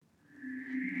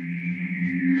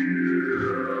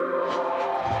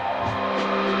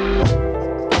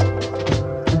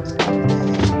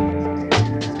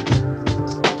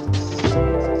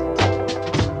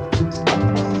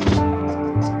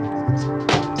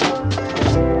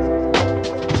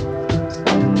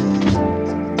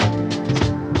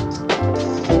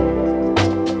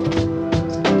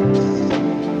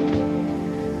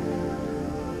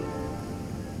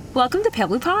Welcome to Pale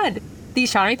Blue Pod, the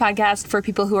astronomy podcast for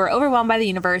people who are overwhelmed by the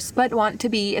universe but want to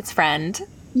be its friend.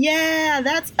 Yeah,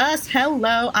 that's us.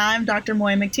 Hello, I'm Dr.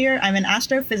 Moya McTeer. I'm an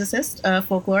astrophysicist, a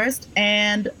folklorist,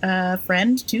 and a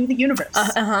friend to the universe.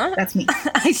 That's me.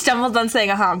 I stumbled on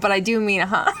saying but I do mean And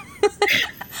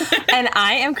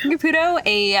I am Kukaputo,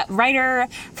 a writer,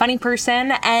 funny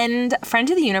person, and friend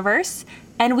to the universe.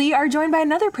 And we are joined by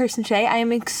another person today. I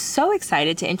am so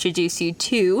excited to introduce you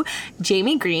to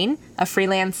Jaime Green, a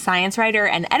freelance science writer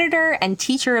and editor and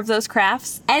teacher of those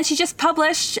crafts. And she just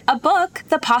published a book,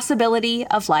 The Possibility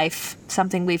of Life,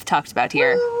 something we've talked about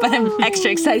here. But I'm extra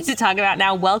excited to talk about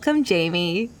now. Welcome,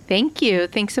 Jaime. Thank you.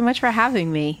 Thanks so much for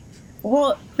having me.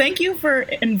 Well, thank you for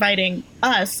inviting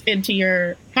us into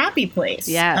your happy place.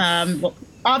 Yes. Well,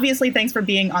 obviously, thanks for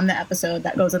being on the episode.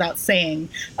 That goes without saying.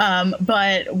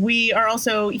 But we are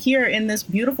also here in this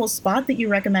beautiful spot that you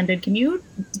recommended. Can you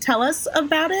tell us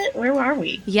about it? Where are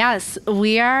we? Yes,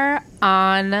 we are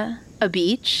on a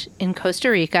beach in Costa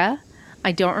Rica.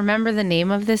 I don't remember the name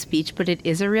of this beach, but it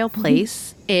is a real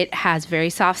place. It has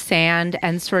very soft sand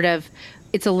and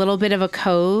it's a little bit of a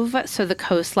cove. So the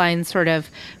coastline sort of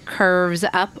curves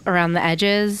up around the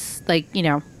edges,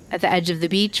 at the edge of the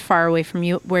beach, far away from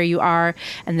you, where you are.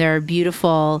 And there are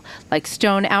beautiful,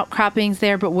 stone outcroppings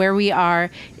there. But where we are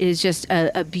is just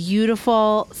a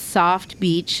beautiful, soft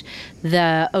beach.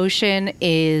 The ocean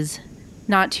is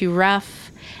not too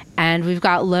rough. And we've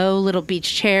got low little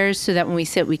beach chairs so that when we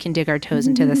sit, we can dig our toes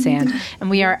into the sand. And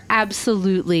we are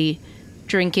absolutely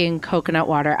drinking coconut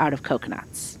water out of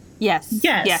coconuts. Yes,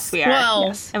 we are. Well,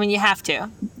 yes. I mean, you have to.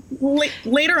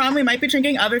 Later on, we might be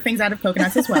drinking other things out of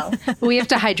coconuts as well. We have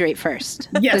to hydrate first.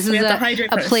 Yes, we have to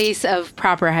hydrate first. A place of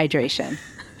proper hydration.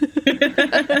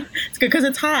 It's good because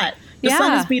it's hot. The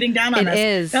sun is beating down on us. It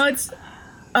is. No, it's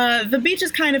the beach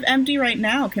is kind of empty right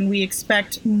now. Can we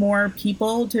expect more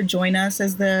people to join us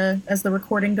as the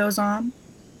recording goes on?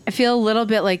 I feel a little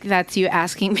bit like that's you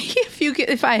asking me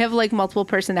if I have multiple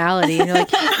personality. And you're like,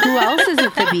 who else is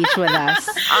at the beach with us?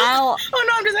 Oh no,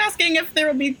 I'm just asking if there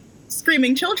will be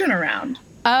screaming children around.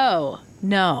 Oh,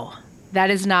 no. That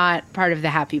is not part of the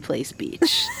Happy Place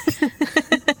Beach.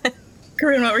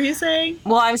 Corinne, what were you saying?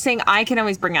 Well, I was saying I can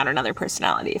always bring out another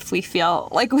personality if we feel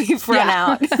like we've run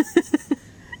out.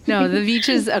 No, the beach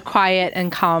is a quiet and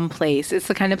calm place. It's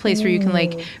the kind of place where you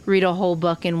can read a whole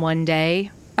book in one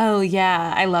day. Oh,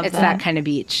 yeah. I love that. It's that kind of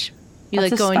beach. You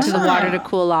That's go into the water to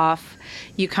cool off.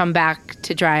 You come back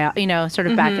to dry out, sort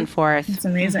of back and forth. It's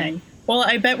amazing. Well,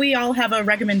 I bet we all have a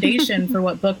recommendation for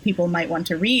what book people might want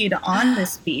to read on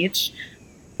this beach.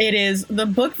 It is the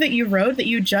book that you wrote that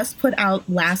you just put out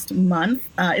last month.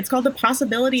 It's called The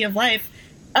Possibility of Life.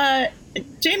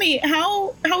 Jaime,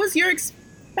 how was your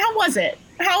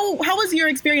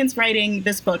experience writing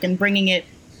this book and bringing it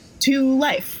to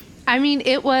life? I mean,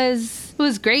 it was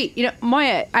great.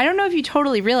 Moya, I don't know if you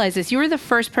totally realize this. You were the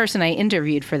first person I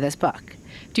interviewed for this book.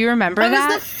 Do you remember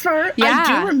that? I was the first. Yeah.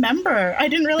 I do remember. I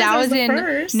didn't realize that I was the in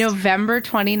first. November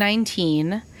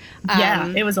 2019.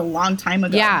 Yeah, it was a long time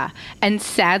ago. Yeah, and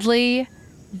sadly,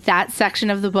 that section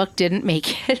of the book didn't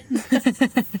make it.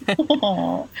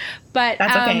 But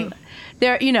that's okay.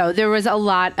 There was a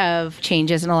lot of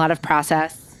changes and a lot of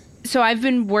process. So I've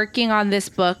been working on this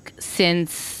book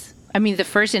since. The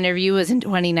first interview was in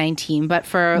 2019, but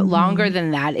for longer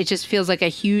than that, it just feels like a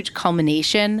huge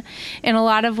culmination in a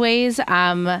lot of ways.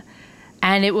 And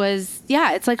it was,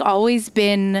 it's always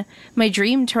been my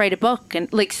dream to write a book. And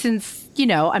since,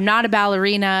 I'm not a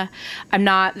ballerina, I'm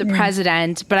not the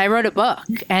president, but I wrote a book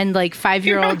and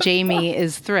 5-year-old Jaime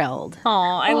is thrilled. Oh,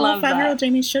 I love that. 5-year-old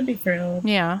Jaime should be thrilled.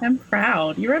 Yeah. I'm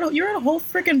proud. You wrote a whole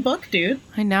freaking book, dude.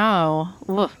 I know.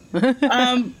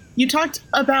 You talked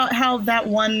about how that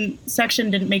one section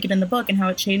didn't make it in the book and how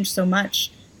it changed so much.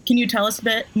 Can you tell us a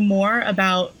bit more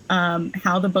about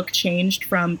how the book changed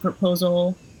from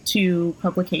proposal to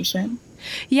publication?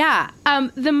 Yeah.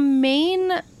 The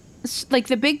main,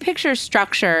 the big picture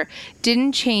structure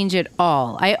didn't change at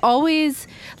all. I always,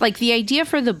 the idea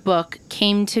for the book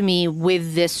came to me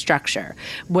with this structure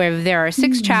where there are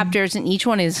 6 chapters and each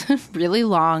one is really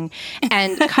long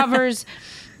and covers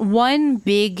one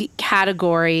big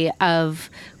category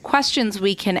of questions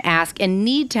we can ask and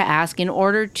need to ask in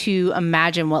order to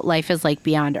imagine what life is like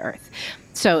beyond Earth.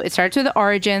 So it starts with the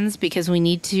origins because we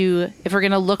need to, if we're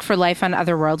going to look for life on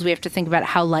other worlds, we have to think about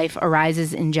how life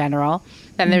arises in general.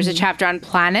 Then there's a chapter on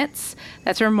planets.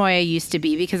 That's where Moya used to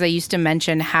be because I used to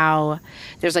mention how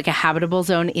there's a habitable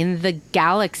zone in the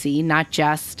galaxy, not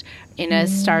just in a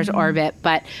star's orbit.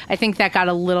 But I think that got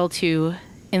a little too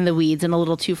in the weeds and a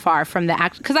little too far from the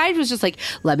act. Because I was just like,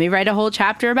 let me write a whole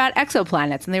chapter about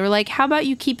exoplanets. And they were like, how about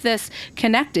you keep this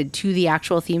connected to the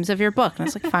actual themes of your book? And I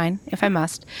was like, fine, if I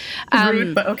must.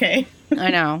 Rude, but okay. I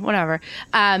know, whatever.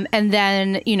 And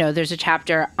then, there's a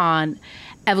chapter on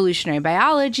evolutionary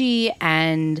biology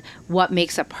and what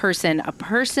makes a person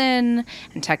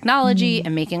and technology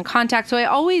and making contact. So I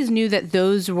always knew that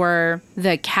those were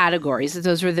the categories, that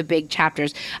those were the big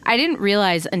chapters. I didn't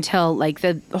realize until like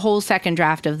the whole second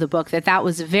draft of the book that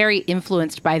was very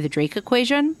influenced by the Drake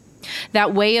equation.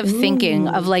 That way of thinking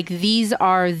of like, these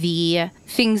are the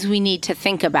things we need to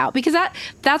think about, because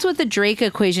that's what the Drake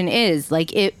equation is.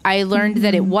 Like I learned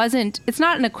that it's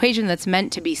not an equation that's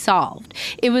meant to be solved.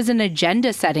 It was an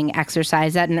agenda setting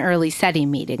exercise at an early SETI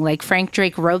meeting. Like Frank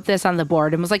Drake wrote this on the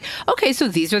board and was like, okay, so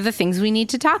these are the things we need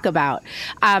to talk about.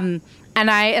 And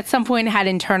I, at some point, had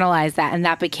internalized that, and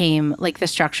that became like the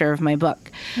structure of my book.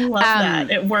 I love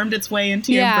that. It wormed its way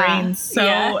into your brain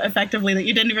so effectively that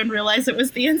you didn't even realize it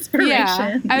was the inspiration.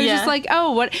 Yeah. I was just like,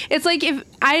 oh, what? It's like if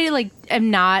I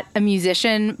am not a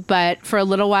musician, but for a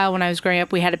little while when I was growing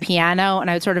up, we had a piano, and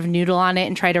I would sort of noodle on it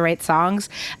and try to write songs.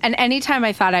 And anytime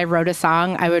I thought I wrote a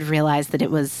song, I would realize that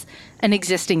it was an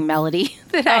existing melody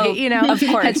that of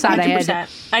course, had thought 100%. I had.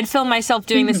 I'd film myself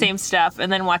doing the same stuff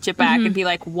and then watch it back and be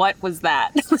like, what was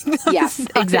that? Yes,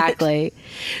 exactly.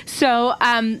 So,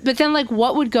 but then like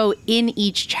what would go in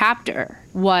each chapter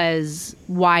was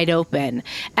wide open.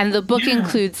 And the book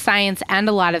includes science and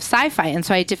a lot of sci-fi. And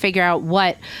so I had to figure out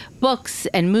what books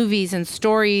and movies and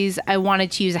stories I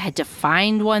wanted to use. I had to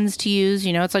find ones to use.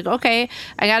 It's like, okay,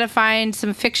 I got to find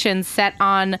some fiction set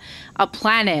on a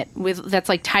planet that's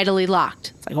like tidally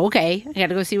locked. It's like, okay, I got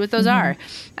to go see what those are.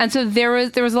 And so there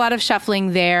was a lot of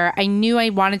shuffling there. I knew I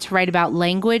wanted to write about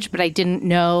language, but I didn't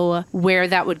know where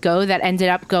that would go. That ended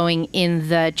up going in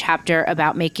the chapter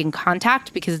about making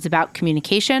contact, because it's about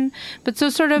communication. But so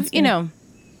sort of,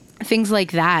 things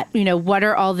like that, what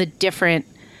are all the different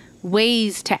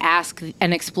ways to ask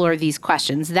and explore these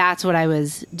questions? That's what I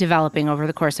was developing over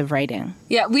the course of writing.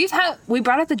 Yeah, we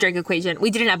brought up the Drake equation.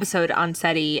 We did an episode on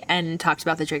SETI and talked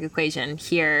about the Drake equation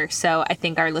here. So I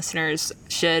think our listeners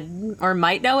should or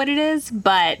might know what it is.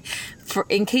 But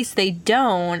in case they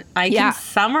don't, I can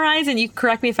summarize, and you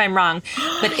correct me if I'm wrong,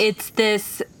 but it's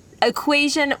this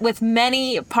equation with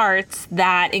many parts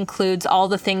that includes all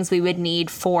the things we would need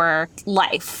for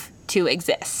life to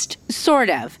exist.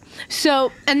 Sort of.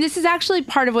 So, and this is actually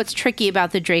part of what's tricky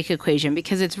about the Drake equation,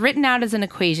 because it's written out as an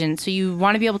equation, so you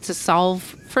want to be able to solve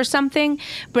for something,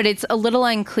 but it's a little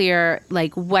unclear,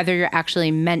 like, whether you're actually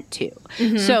meant to.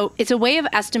 So it's a way of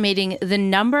estimating the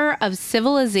number of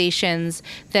civilizations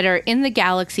that are in the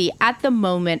galaxy at the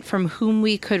moment from whom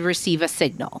we could receive a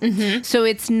signal. So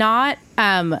it's not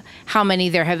how many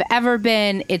there have ever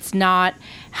been. It's not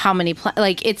how many,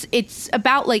 it's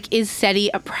about, like, is SETI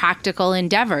a practical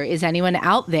endeavor? Is anyone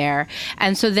out there?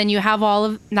 And so then you have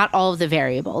not all of the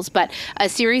variables, but a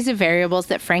series of variables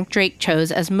that Frank Drake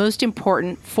chose as most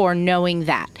important for knowing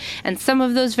that. And some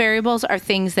of those variables are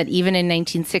things that even in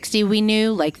 1960 we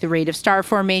knew, like the rate of star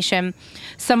formation.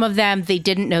 Some of them they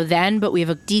didn't know then, but we have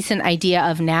a decent idea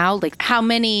of now, like how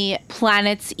many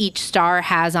planets each star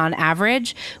has on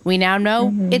average. We now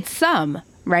know it's some.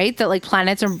 Right? That like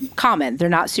planets are common. They're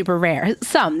not super rare.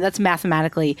 Some, that's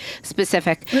mathematically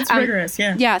specific. It's rigorous,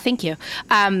 yeah. Yeah, thank you.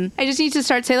 I just need to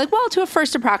start saying like, well, to a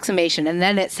first approximation, and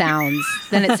then it sounds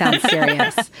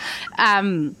serious.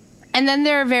 And then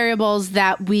there are variables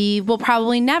that we will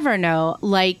probably never know,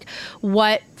 like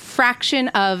what fraction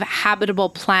of habitable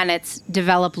planets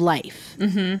develop life.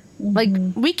 Like,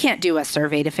 we can't do a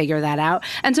survey to figure that out.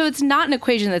 And so it's not an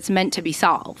equation that's meant to be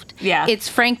solved. Yeah. It's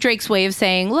Frank Drake's way of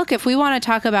saying, look, if we want to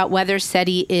talk about whether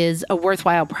SETI is a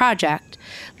worthwhile project,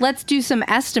 let's do some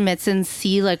estimates and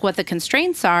see, like, what the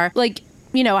constraints are. Like,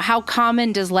 how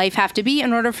common does life have to be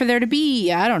in order for there to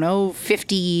be,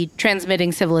 50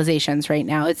 transmitting civilizations right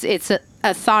now? It's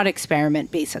a thought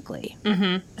experiment, basically.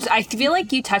 I feel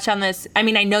like you touch on this. I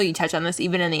mean, I know you touch on this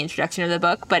even in the introduction of the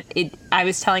book, but I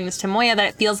was telling this to Moya that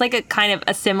it feels like a kind of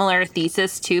a similar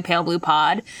thesis to Pale Blue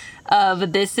Pod of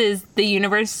the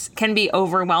universe can be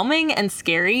overwhelming and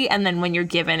scary, and then when you're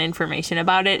given information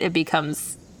about it, it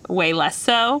becomes way less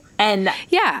so. And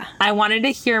yeah, I wanted to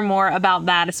hear more about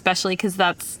that, especially because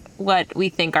that's what we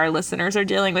think our listeners are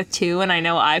dealing with too, and I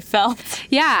know I've felt.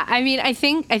 Yeah, I mean, I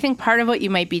think part of what you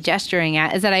might be gesturing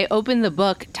at is that I opened the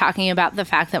book talking about the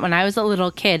fact that when I was a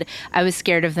little kid, I was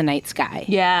scared of the night sky.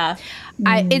 Yeah.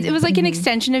 It was like an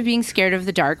extension of being scared of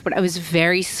the dark, but I was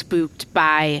very spooked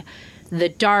by the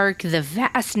dark, the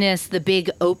vastness, the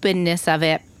big openness of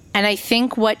it. And I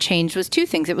think what changed was two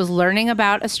things. It was learning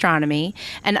about astronomy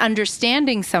and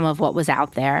understanding some of what was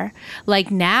out there. Like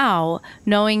now,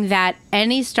 knowing that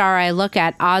any star I look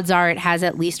at, odds are it has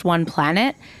at least one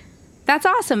planet. That's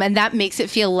awesome. And that makes it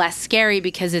feel less scary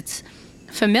because it's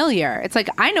familiar. It's like,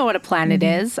 I know what a planet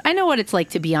is. I know what it's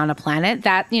like to be on a planet.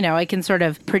 That, I can sort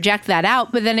of project that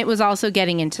out. But then it was also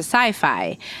getting into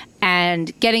sci-fi.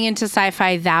 And getting into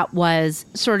sci-fi that was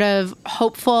sort of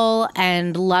hopeful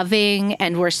and loving,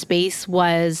 and where space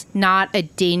was not a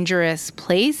dangerous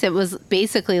place. It was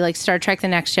basically like Star Trek: The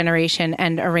Next Generation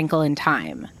and A Wrinkle in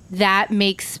Time. That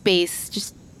makes space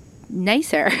just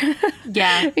nicer.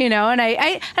 Yeah.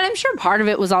 And I'm sure part of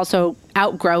it was also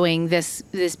outgrowing this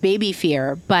baby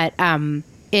fear, but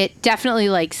it definitely,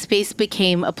 like, space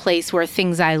became a place where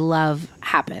things I love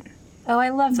happen. Oh, I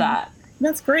love that.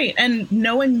 That's great. And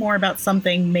knowing more about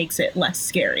something makes it less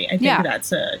scary. I think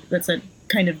that's a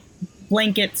kind of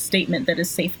blanket statement that is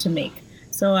safe to make.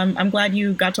 So I'm glad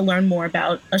you got to learn more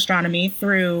about astronomy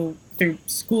through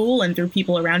school and through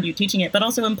people around you teaching it, but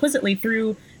also implicitly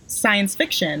through science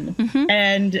fiction.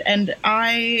 And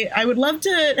I would love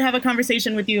to have a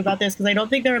conversation with you about this, because I don't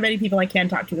think there are many people I can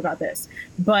talk to about this.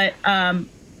 But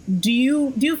do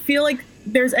you feel like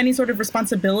there's any sort of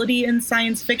responsibility in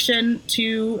science fiction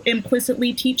to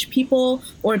implicitly teach people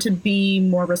or to be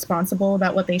more responsible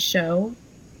about what they show?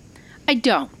 I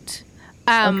don't.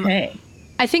 Okay.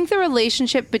 I think the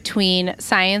relationship between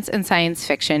science and science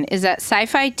fiction is that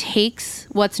sci-fi takes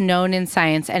what's known in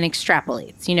science and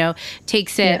extrapolates,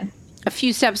 takes it a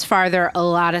few steps farther, a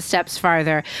lot of steps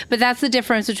farther. But that's the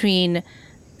difference between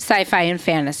sci-fi and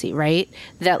fantasy, right?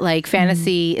 That, like,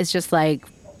 fantasy is just like,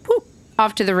 whoop,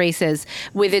 off to the races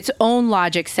with its own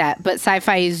logic set, but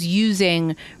sci-fi is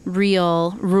using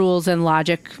real rules and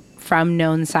logic from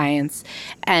known science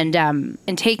and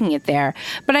taking it there.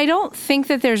 But I don't think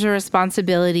that there's a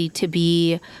responsibility to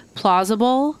be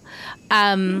plausible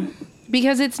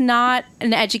because it's not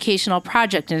an educational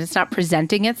project, and it's not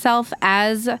presenting itself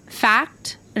as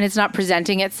fact, and it's not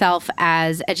presenting itself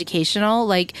as educational.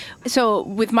 Like, so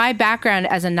with my background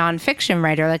as a nonfiction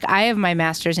writer, like, I have my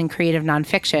master's in creative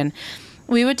nonfiction,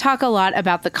 we would talk a lot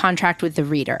about the contract with the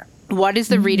reader. What is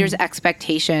the reader's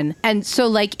expectation? And so,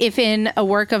 like, if in a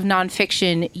work of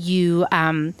nonfiction you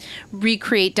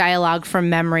recreate dialogue from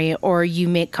memory or you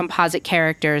make composite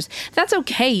characters, that's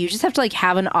okay. You just have to, like,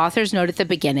 have an author's note at the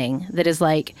beginning that is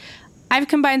like, I've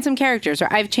combined some characters, or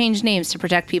I've changed names to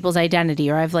protect people's identity,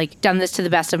 or I've, like, done this to the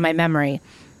best of my memory.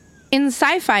 In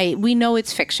sci-fi, we know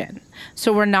it's fiction,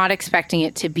 so we're not expecting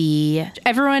it to be.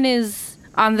 Everyone is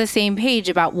on the same page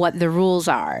about what the rules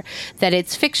are, that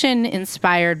it's fiction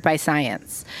inspired by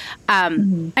science. I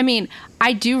mean,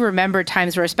 I do remember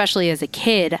times where, especially as a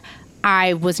kid,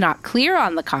 I was not clear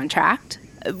on the contract.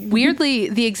 Weirdly,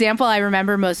 the example I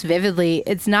remember most vividly,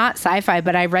 it's not sci-fi,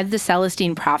 but I read The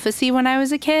Celestine Prophecy when I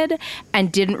was a kid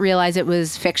and didn't realize it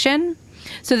was fiction.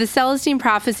 So The Celestine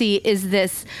Prophecy is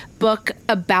this book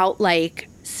about, like,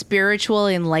 spiritual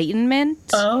enlightenment.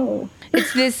 Oh.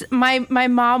 It's this, my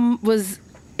mom was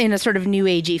in a sort of new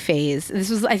agey phase.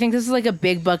 I think this was like a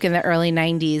big book in the early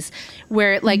 90s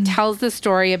where it, like, tells the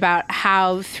story about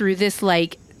how through this,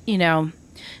 like,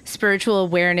 spiritual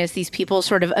awareness, these people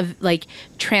sort of like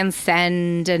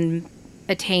transcend and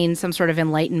attain some sort of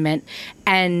enlightenment.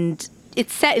 And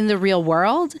it's set in the real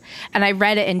world. And I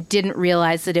read it and didn't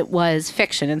realize that it was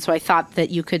fiction. And so I thought that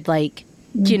you could, like,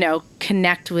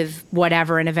 connect with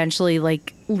whatever and eventually,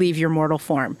 like, leave your mortal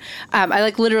form. I,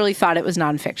 like, literally thought it was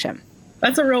nonfiction.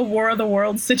 That's a real War of the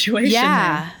Worlds situation.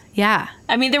 Yeah. Then. Yeah.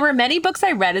 I mean, there were many books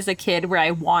I read as a kid where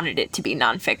I wanted it to be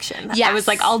nonfiction. Yes. I was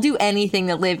like, I'll do anything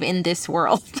to live in this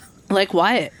world. Like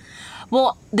what?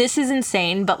 Well, this is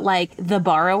insane, but, like, The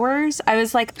Borrowers, I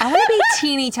was like, I want to be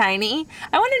teeny tiny.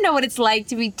 I want to know what it's like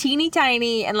to be teeny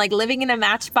tiny and, like, living in a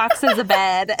matchbox as a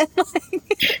bed. And,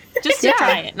 like, just to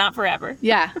try it, not forever.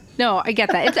 Yeah. No, I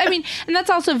get that. I mean, and that's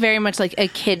also very much like a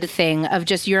kid thing of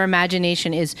just your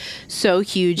imagination is so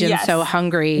huge and so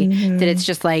hungry that it's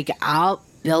just like, I'll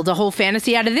build a whole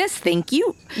fantasy out of this. Thank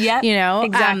you. Yeah,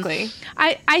 exactly.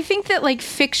 I think that, like,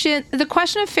 fiction, the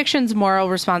question of fiction's moral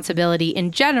responsibility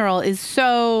in general is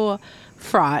so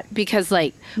fraught because,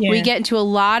 like, we get into a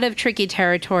lot of tricky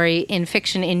territory in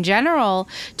fiction in general,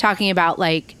 talking about,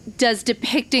 like, does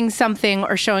depicting something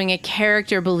or showing a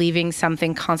character believing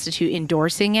something constitute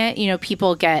endorsing it?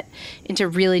 People get into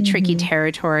really tricky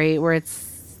territory where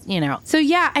it's, So,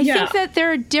 yeah, I think that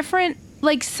there are different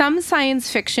like some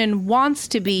science fiction wants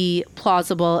to be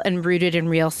plausible and rooted in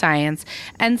real science,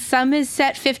 and some is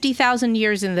set 50,000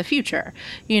 years in the future,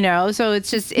 you know? So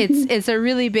it's just, it's a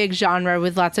really big genre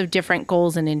with lots of different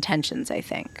goals and intentions, I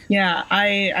think. Yeah,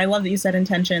 I love that you said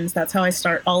intentions. That's how I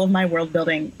start all of my world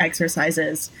building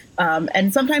exercises.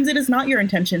 And sometimes it is not your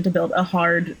intention to build a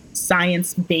hard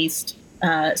science-based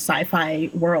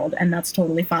sci-fi world, and that's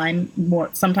totally fine.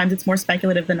 Sometimes it's more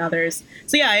speculative than others.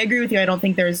 So yeah, I agree with you. I don't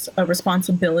think there's a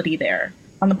responsibility there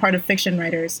on the part of fiction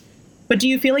writers. But do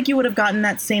you feel like you would have gotten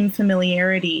that same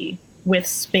familiarity with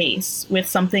space, with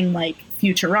something like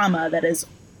Futurama that is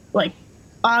like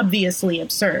obviously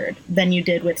absurd, than you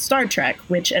did with Star Trek,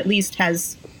 which at least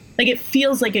has, like, it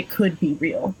feels like it could be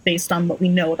real based on what we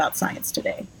know about science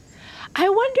today? I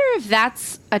wonder if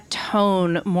that's a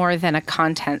tone more than a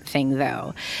content thing,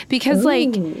 though, because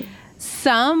like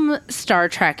some Star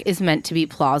Trek is meant to be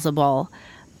plausible,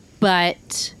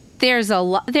 but there's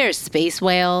space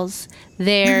whales,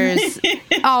 there's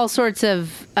all sorts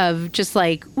of just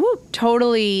like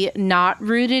totally not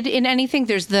rooted in anything.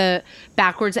 There's the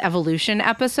backwards evolution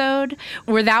episode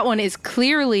where that one is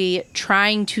clearly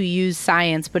trying to use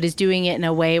science, but is doing it in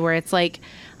a way where it's like,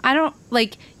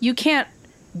 you can't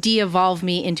de-evolve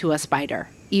me into a spider,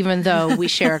 even though we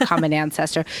share a common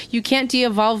ancestor. You can't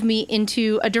de-evolve me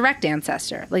into a direct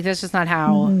ancestor. Like, that's just not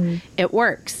how it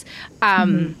works.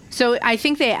 So I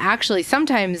think they actually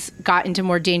sometimes got into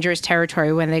more dangerous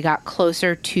territory when they got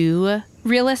closer to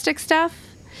realistic stuff.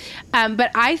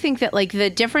 But I think that, like, the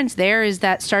difference there is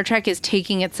that Star Trek is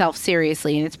taking itself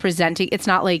seriously, and it's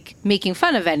not like making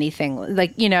fun of anything.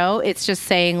 Like, you know, it's just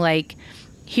saying, like,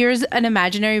 here's an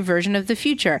imaginary version of the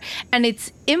future. And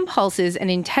its impulses and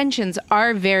intentions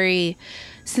are very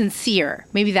sincere.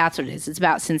 Maybe that's what it is. It's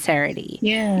about sincerity.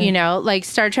 Yeah. You know, like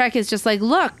Star Trek is just like,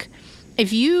 look,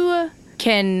 if you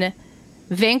can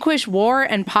vanquish war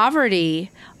and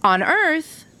poverty on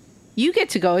Earth, you get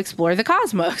to go explore the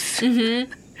cosmos.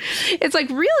 Mm-hmm. It's like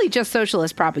really just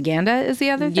socialist propaganda is the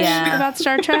other thing about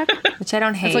Star Trek. Which I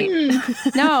don't hate. It's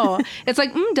like, no. It's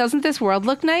like, doesn't this world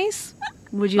look nice?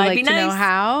 Would you like to know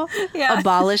how? Yeah.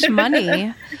 Abolish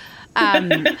money.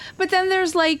 But then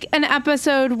there's like an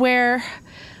episode where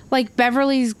like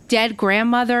Beverly's dead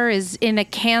grandmother is in a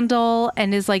candle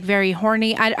and is like very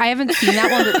horny. I haven't seen that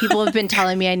one, but people have been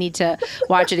telling me I need to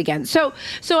watch it again. So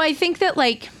I think that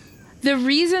like the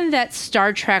reason that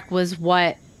Star Trek was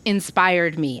what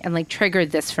inspired me and like triggered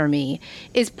this for me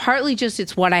is partly just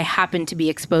it's what I happened to be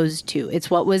exposed to. It's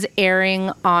what was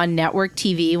airing on network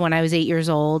TV when I was 8 years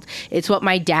old. It's what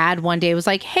my dad one day was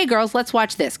like, hey girls, let's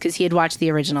watch this, because he had watched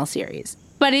the original series.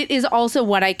 But it is also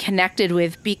what I connected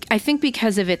with, I think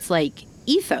because of its like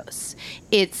ethos.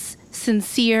 It's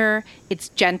sincere, it's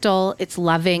gentle, it's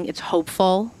loving, it's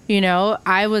hopeful. You know,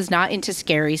 I was not into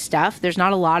scary stuff. There's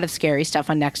not a lot of scary stuff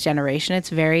on Next Generation. It's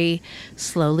very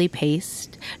slowly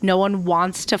paced. No one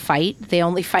wants to fight. They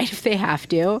only fight if they have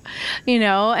to, you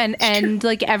know, and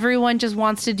like everyone just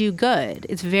wants to do good.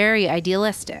 It's very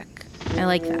idealistic. I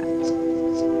like that.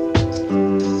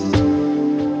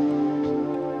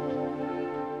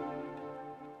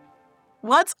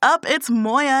 What's up? It's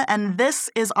Moya, and this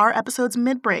is our episode's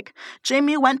mid-break.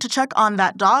 Jaime went to check on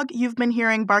that dog you've been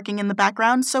hearing barking in the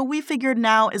background, so we figured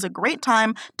now is a great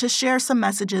time to share some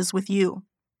messages with you.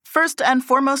 First and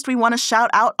foremost, we want to shout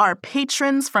out our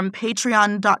patrons from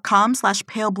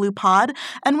patreon.com/palebluepod,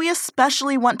 and we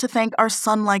especially want to thank our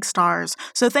sun-like stars.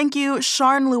 So thank you,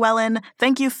 Sharn Llewellyn,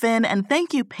 thank you, Finn, and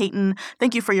thank you, Peyton.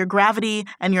 Thank you for your gravity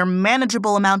and your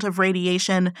manageable amount of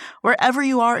radiation. Wherever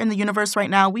you are in the universe right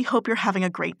now, we hope you're having a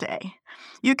great day.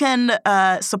 You can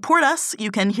support us,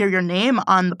 you can hear your name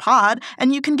on the pod,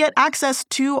 and you can get access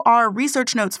to our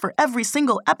research notes for every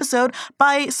single episode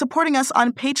by supporting us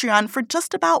on Patreon for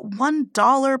just about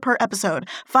 $1 per episode.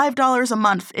 $5 a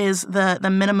month is the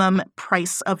minimum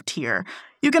price of tier.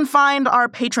 You can find our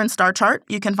patron star chart,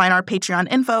 you can find our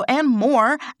Patreon info, and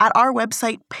more at our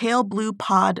website,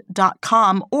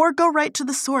 palebluepod.com, or go right to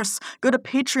the source. Go to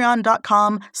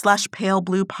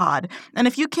patreon.com/palebluepod. And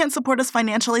if you can't support us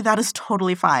financially, that is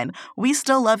totally fine. We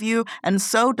still love you, and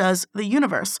so does the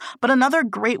universe. But another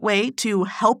great way to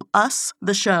help us,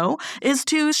 the show, is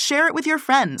to share it with your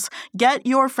friends. Get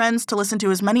your friends to listen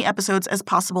to as many episodes as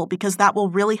possible, because that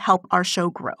will really help our show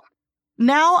grow.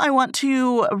 Now I want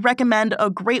to recommend a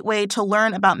great way to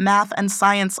learn about math and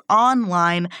science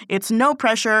online. It's no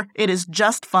pressure, it is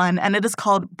just fun, and it is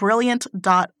called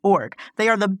Brilliant.org. They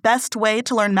are the best way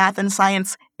to learn math and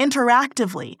science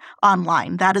interactively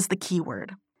online. That is the key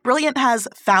word. Brilliant has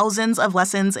thousands of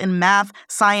lessons in math,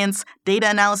 science, data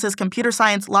analysis, computer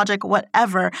science, logic,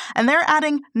 whatever, and they're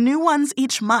adding new ones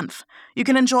each month. You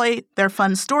can enjoy their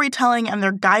fun storytelling and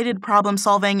their guided problem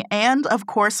solving and, of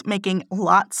course, making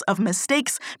lots of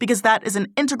mistakes because that is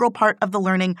an integral part of the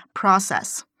learning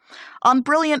process. On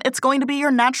Brilliant, it's going to be your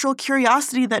natural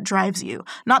curiosity that drives you,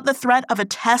 not the threat of a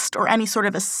test or any sort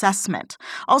of assessment.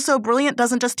 Also, Brilliant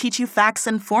doesn't just teach you facts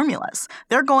and formulas.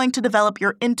 They're going to develop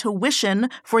your intuition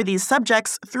for these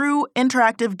subjects through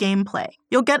interactive gameplay.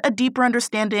 You'll get a deeper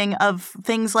understanding of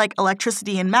things like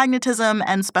electricity and magnetism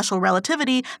and special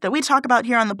relativity that we talk about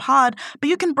here on the pod, but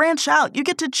you can branch out. You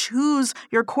get to choose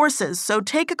your courses. So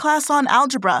take a class on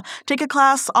algebra, take a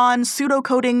class on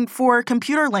pseudocoding for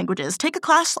computer languages, take a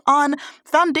class on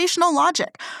foundational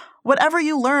logic. Whatever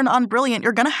you learn on Brilliant,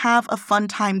 you're going to have a fun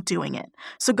time doing it.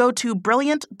 So go to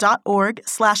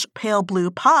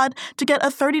brilliant.org/palebluepod to get a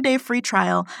 30-day free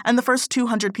trial, and the first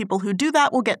 200 people who do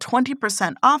that will get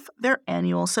 20% off their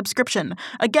annual subscription.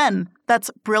 Again,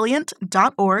 that's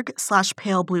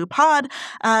brilliant.org/palebluepod.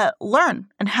 Learn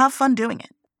and have fun doing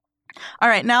it. All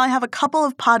right, now I have a couple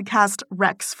of podcast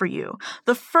recs for you.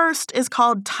 The first is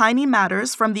called Tiny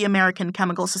Matters from the American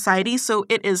Chemical Society, so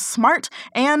it is smart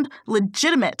and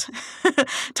legitimate.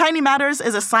 Tiny Matters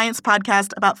is a science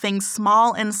podcast about things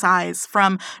small in size,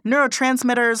 from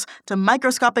neurotransmitters to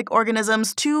microscopic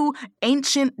organisms to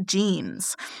ancient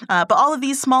genes. But all of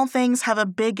these small things have a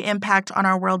big impact on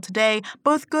our world today,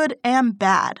 both good and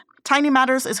bad. Tiny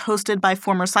Matters is hosted by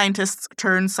former scientists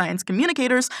turned science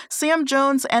communicators Sam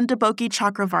Jones and Deboki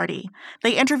Chakravarty.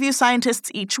 They interview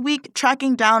scientists each week,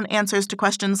 tracking down answers to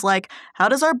questions like, how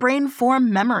does our brain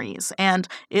form memories? And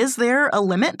is there a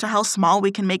limit to how small we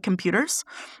can make computers?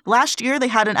 Last year, they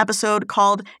had an episode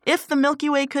called If the Milky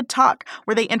Way Could Talk,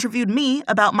 where they interviewed me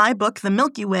about my book, The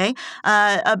Milky Way,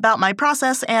 about my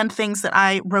process and things that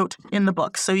I wrote in the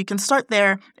book. So you can start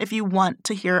there if you want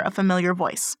to hear a familiar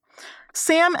voice.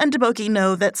 Sam and Deboki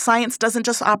know that science doesn't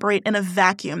just operate in a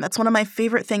vacuum. That's one of my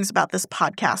favorite things about this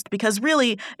podcast, because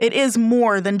really, it is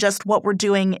more than just what we're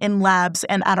doing in labs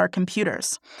and at our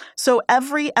computers. So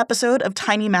every episode of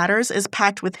Tiny Matters is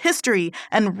packed with history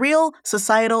and real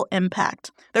societal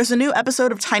impact. There's a new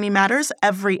episode of Tiny Matters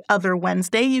every other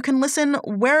Wednesday. You can listen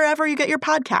wherever you get your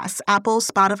podcasts, Apple,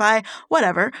 Spotify,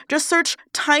 whatever. Just search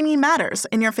Tiny Matters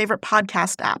in your favorite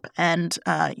podcast app, and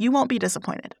you won't be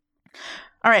disappointed.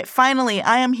 All right, finally,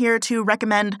 I am here to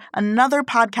recommend another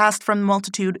podcast from the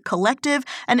Multitude Collective,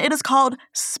 and it is called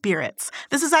Spirits.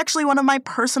 This is actually one of my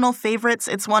personal favorites.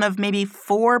 It's one of maybe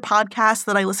 4 podcasts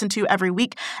that I listen to every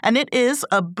week, and it is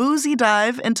a boozy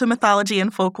dive into mythology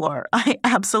and folklore. I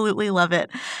absolutely love it.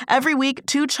 Every week,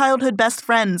 2 childhood best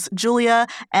friends, Julia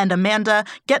and Amanda,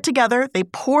 get together, they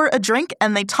pour a drink,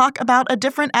 and they talk about a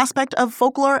different aspect of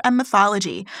folklore and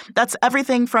mythology. That's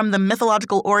everything from the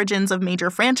mythological origins of major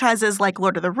franchises like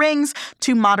Lord of the Rings,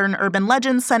 to modern urban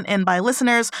legends sent in by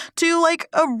listeners, to like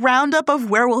a roundup of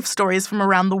werewolf stories from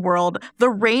around the world. The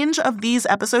range of these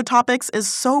episode topics is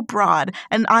so broad,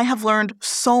 and I have learned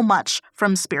so much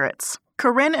from Spirits.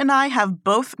 Corinne and I have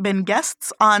both been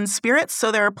guests on Spirits,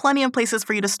 so there are plenty of places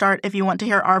for you to start if you want to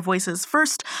hear our voices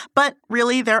first. But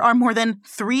really, there are more than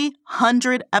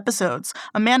 300 episodes.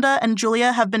 Amanda and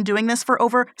Julia have been doing this for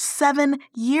over 7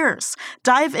 years.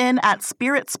 Dive in at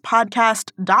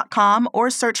spiritspodcast.com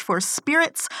or search for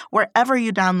Spirits wherever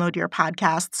you download your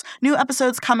podcasts. New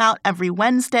episodes come out every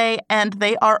Wednesday, and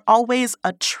they are always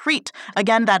a treat.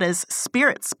 Again, that is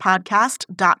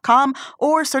spiritspodcast.com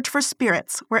or search for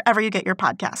Spirits wherever you get your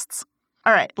podcasts.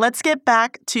 All right, let's get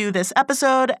back to this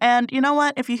episode. And you know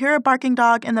what? If you hear a barking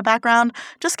dog in the background,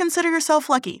 just consider yourself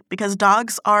lucky, because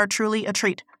dogs are truly a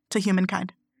treat to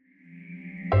humankind.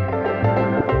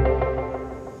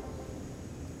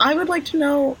 I would like to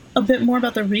know a bit more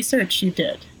about the research you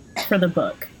did for the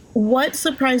book. What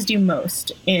surprised you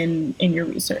most in your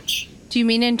research? Do you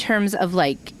mean in terms of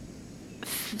like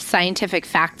scientific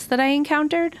facts that I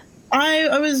encountered?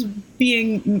 I was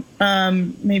being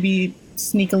maybe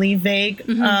sneakily vague.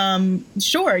 Mm-hmm.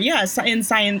 Sure, yeah, in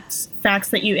science facts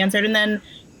that you answered. And then,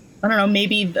 I don't know,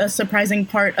 maybe a surprising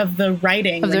part of the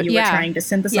writing when you were trying to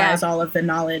synthesize all of the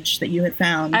knowledge that you had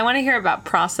found. I want to hear about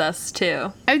process,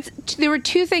 too. There were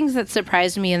 2 things that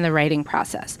surprised me in the writing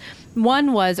process.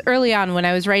 One was early on when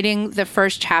I was writing the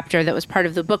first chapter that was part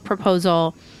of the book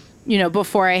proposal, you know,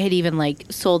 before I had even like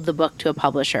sold the book to a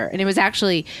publisher. And it was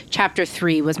actually chapter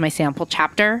 3 was my sample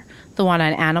chapter, the one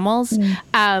on animals.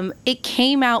 It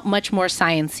came out much more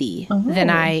science-y than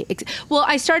I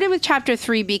started with chapter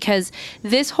 3 because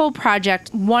this whole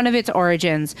project, one of its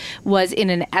origins was in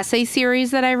an essay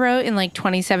series that I wrote in like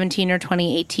 2017 or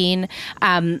 2018.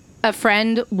 a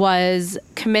friend was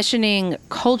commissioning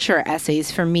culture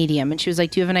essays for Medium. And she was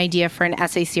like, do you have an idea for an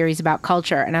essay series about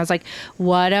culture? And I was like,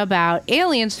 what about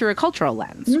aliens through a cultural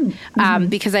lens?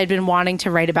 Because I'd been wanting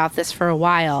to write about this for a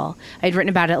while. I'd written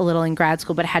about it a little in grad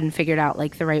school, but hadn't figured out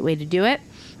like the right way to do it.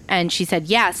 And she said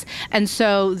yes. And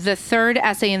so the third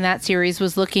essay in that series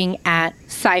was looking at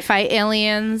sci-fi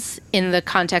aliens in the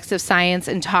context of science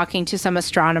and talking to some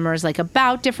astronomers like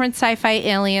about different sci-fi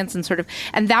aliens and sort of,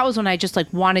 and that was when I just like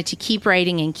wanted to keep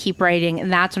writing.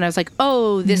 And that's when I was like,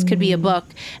 oh, this could be a book,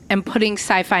 and putting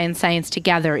sci-fi and science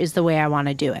together is the way I want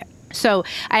to do it. So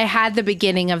I had the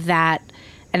beginning of that,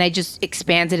 and I just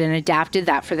expanded and adapted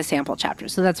that for the sample chapter.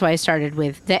 So that's why I started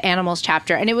with the animals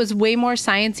chapter. And it was way more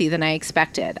sciencey than I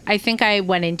expected. I think I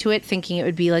went into it thinking it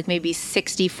would be like maybe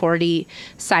 60-40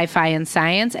 sci-fi and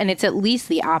science. And it's at least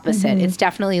the opposite. It's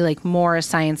definitely like more a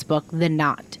science book than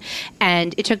not.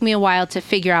 And it took me a while to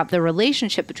figure out the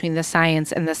relationship between the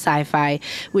science and the sci-fi,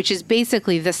 which is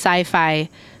basically the sci-fi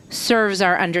serves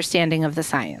our understanding of the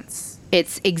science.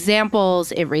 It's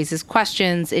examples, it raises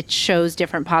questions, it shows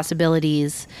different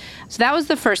possibilities. So that was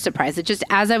the first surprise. It just,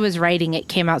 as I was writing, it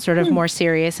came out sort of more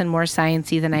serious and more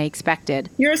sciencey than I expected.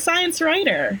 You're a science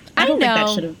writer. I don't know.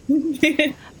 think that should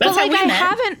have. But like I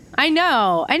haven't, I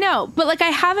know. But like I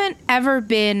haven't ever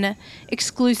been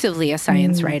exclusively a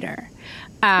science writer.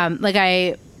 Like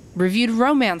I reviewed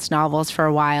romance novels for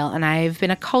a while, and I've been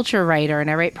a culture writer,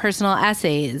 and I write personal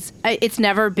essays. It's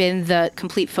never been the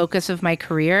complete focus of my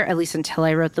career, at least until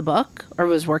I wrote the book or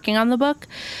was working on the book.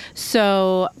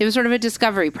 So it was sort of a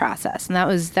discovery process, and that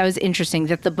was interesting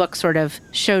that the book sort of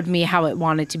showed me how it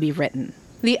wanted to be written.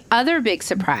 The other big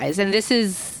surprise, and this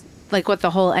is like what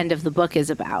the whole end of the book is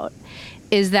about,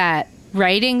 is that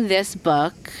writing this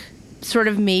book sort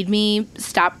of made me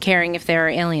stop caring if there are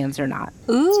aliens or not.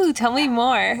 Ooh, tell me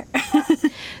more.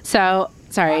 So,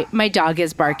 sorry, my dog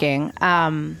is barking.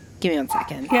 Give me 1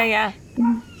 second. Yeah.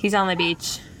 He's on the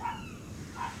beach.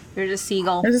 There's a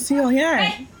seagull. There's a seagull, yeah.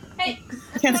 Hey.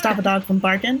 I can't stop a dog from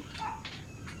barking.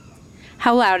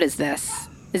 How loud is this?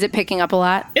 Is it picking up a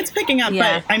lot? It's picking up,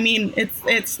 Yeah. but I mean,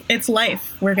 it's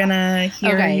life. We're gonna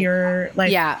hear your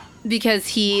life. Yeah, because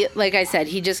he, like I said,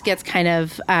 he just gets kind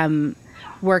of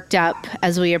worked up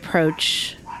as we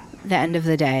approach the end of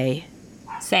the day.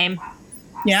 Same.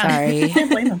 Yeah. Sorry. I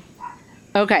can't blame him.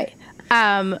 Okay.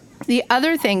 The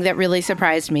other thing that really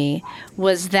surprised me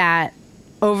was that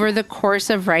over the course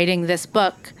of writing this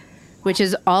book, which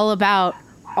is all about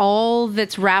all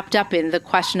that's wrapped up in the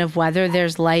question of whether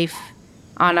there's life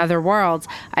on other worlds,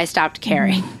 I stopped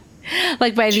caring.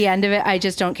 Like by the end of it, I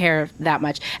just don't care that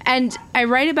much. And I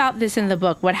write about this in the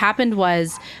book. What happened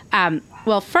was,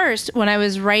 well, first, when I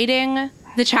was writing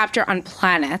the chapter on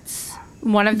planets,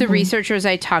 one of the researchers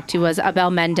I talked to was Abel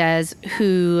Mendez,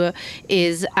 who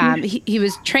is, he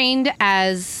was trained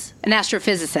as an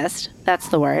astrophysicist, that's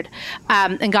the word,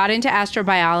 and got into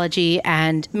astrobiology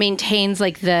and maintains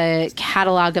like the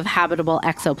catalog of habitable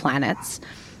exoplanets.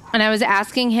 And I was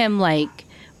asking him like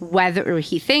whether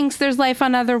he thinks there's life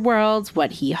on other worlds,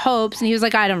 what he hopes, and he was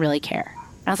like, I don't really care.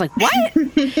 And I was like, what?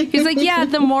 He's like, yeah,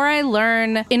 the more I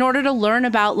learn, in order to learn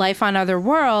about life on other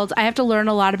worlds, I have to learn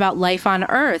a lot about life on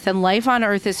Earth. And life on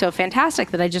Earth is so fantastic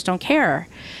that I just don't care.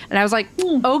 And I was like,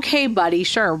 okay, buddy,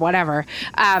 sure, whatever.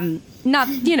 Not,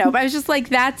 but I was just like,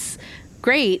 that's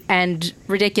great and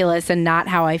ridiculous and not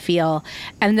how I feel.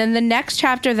 And then the next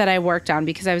chapter that I worked on,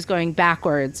 because I was going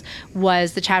backwards,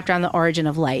 was the chapter on the origin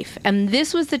of life. And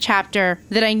this was the chapter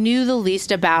that I knew the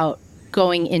least about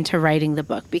going into writing the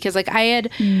book, because like I had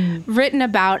written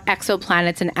about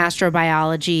exoplanets and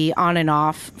astrobiology on and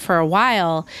off for a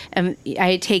while, and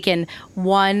I had taken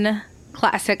one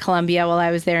class at Columbia while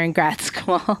I was there in grad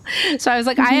school. So I was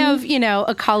like, I have,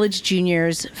 a college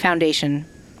junior's foundation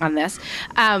on this.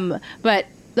 But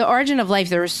the origin of life,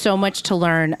 there was so much to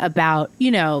learn about,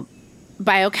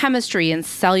 biochemistry and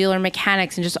cellular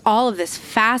mechanics and just all of this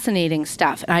fascinating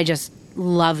stuff. And I just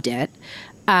loved it.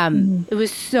 It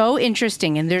was so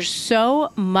interesting, and there's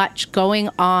so much going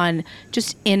on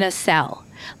just in a cell,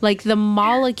 like the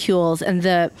molecules and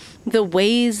the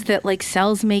ways that like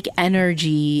cells make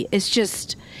energy is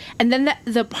just, and then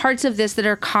the parts of this that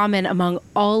are common among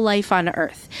all life on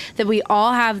Earth, that we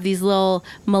all have these little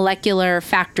molecular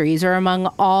factories, or among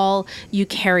all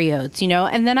eukaryotes,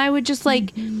 and then I would just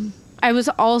like, I was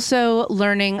also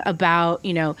learning about,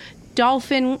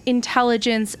 dolphin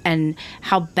intelligence and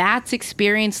how bats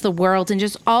experience the world, and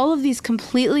just all of these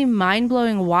completely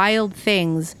mind-blowing wild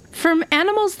things from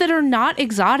animals that are not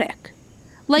exotic.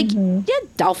 Like, yeah,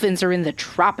 dolphins are in the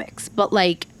tropics, but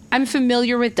like I'm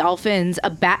familiar with dolphins.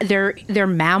 They're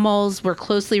mammals. We're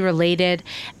closely related.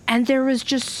 And there was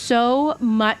just so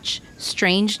much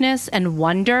strangeness and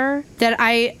wonder that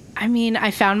I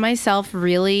found myself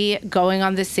really going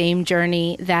on the same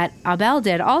journey that Abel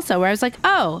did also, where I was like,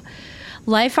 oh,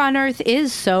 life on Earth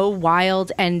is so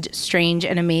wild and strange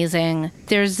and amazing.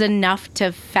 There's enough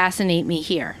to fascinate me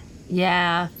here.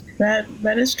 Yeah.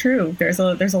 That is true. There's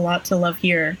a lot to love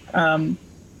here.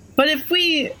 But if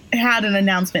we had an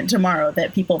announcement tomorrow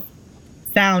that people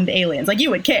found aliens, like, you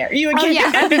would care. You would care.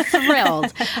 Yeah, I'd be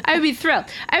thrilled. I would be thrilled.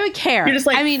 I would care. You're just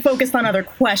focused on other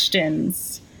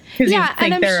questions because you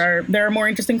think there are more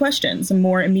interesting questions and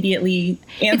more immediately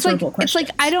answerable questions. It's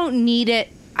like I don't need it.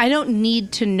 I don't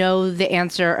need to know the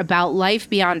answer about life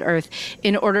beyond Earth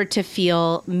in order to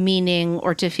feel meaning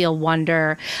or to feel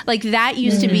wonder. Like, that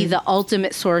used to be the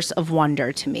ultimate source of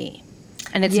wonder to me,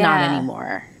 and it's not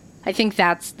anymore. I think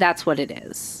that's what it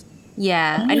is.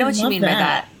 Yeah, I know what you mean by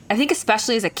that. I think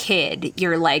especially as a kid,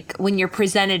 you're like, when you're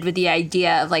presented with the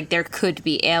idea of like there could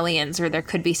be aliens or there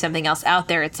could be something else out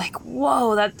there, it's like,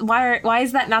 whoa, why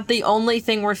is that not the only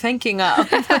thing we're thinking of?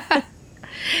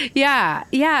 Yeah.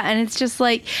 And it's just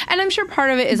like, and I'm sure part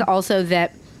of it is also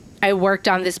that I worked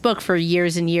on this book for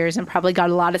years and years and probably got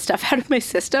a lot of stuff out of my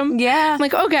system. Yeah. I'm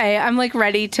like, okay, I'm like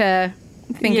ready to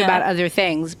think about other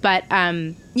things. But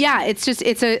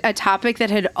it's a topic that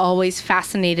had always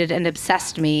fascinated and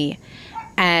obsessed me.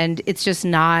 And it's just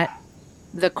not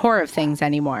the core of things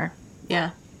anymore.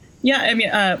 Yeah. Yeah, I mean,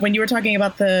 when you were talking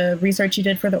about the research you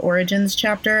did for the Origins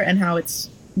chapter and how it's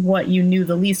what you knew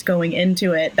the least going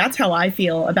into it, that's how I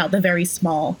feel about the very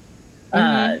small,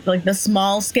 like the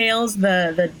small scales,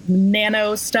 the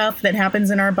nano stuff that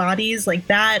happens in our bodies, like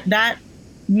that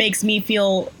makes me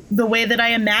feel the way that I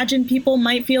imagine people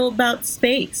might feel about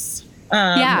space.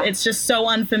 It's just so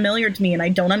unfamiliar to me, and I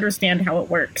don't understand how it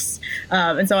works.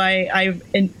 And so I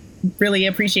really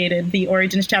appreciated the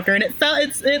Origins chapter, and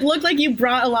it looked like you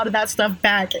brought a lot of that stuff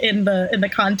back in the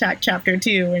Contact chapter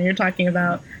too, when you're talking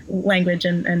about language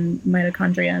and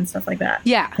mitochondria and stuff like that.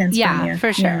 Yeah,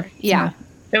 for sure. Yeah.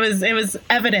 It was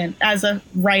evident as a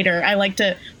writer.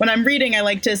 When I'm reading, I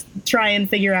like to try and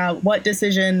figure out what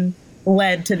decision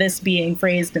led to this being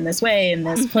phrased in this way in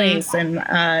this place, and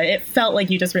it felt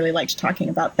like you just really liked talking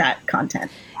about that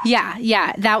content.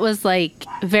 Yeah, that was like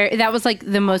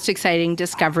the most exciting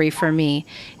discovery for me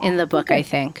in the book. Okay. I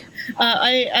think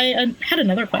I had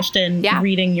another question.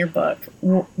 Reading your book,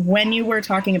 when you were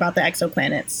talking about the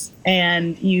exoplanets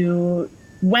and you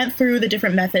went through the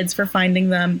different methods for finding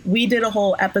them, we did a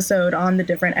whole episode on the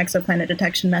different exoplanet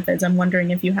detection methods. I'm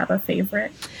wondering if you have a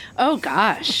favorite. Oh,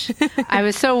 gosh. I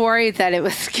was so worried that it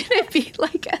was going to be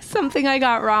like something I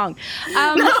got wrong.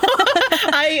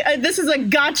 This is a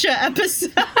gotcha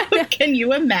episode. Can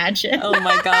you imagine? Oh,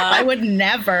 my God. I would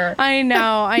never. I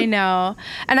know.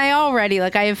 And I already, I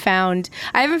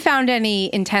haven't found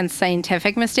any intense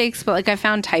scientific mistakes, but I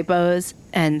found typos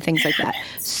and things like that.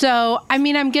 So, I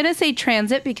mean, I'm going to say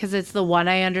transit because it's the one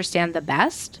I understand the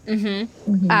best.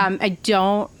 I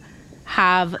don't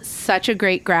have such a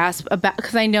great grasp about,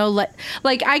 because I know,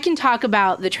 I can talk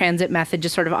about the transit method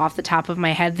just sort of off the top of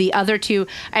my head. The other two,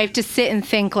 I have to sit and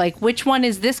think, which one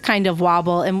is this kind of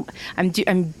wobble? And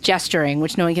I'm gesturing,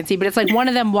 which no one can see, but it's one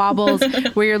of them wobbles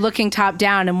where you're looking top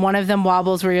down and one of them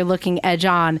wobbles where you're looking edge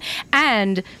on.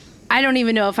 And I don't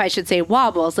even know if I should say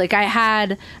wobbles. I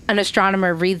had an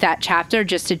astronomer read that chapter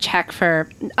just to check for,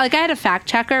 I had a fact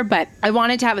checker, but I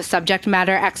wanted to have a subject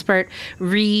matter expert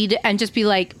read and just be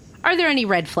like, are there any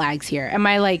red flags here? Am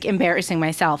I embarrassing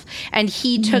myself? And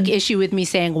he took issue with me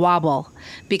saying wobble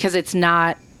because it's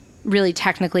not really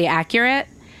technically accurate.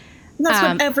 That's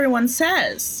what everyone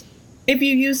says. If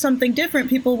you use something different,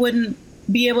 people wouldn't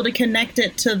be able to connect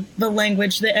it to the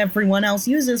language that everyone else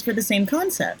uses for the same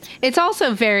concept. It's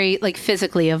also very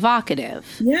physically evocative.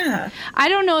 Yeah. I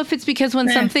don't know if it's because when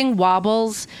something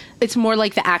wobbles, it's more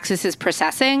like the axis is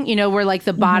processing, where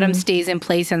the bottom stays in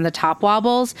place and the top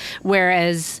wobbles,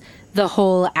 whereas the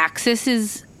whole axis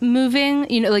is moving,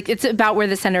 it's about where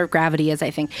the center of gravity is,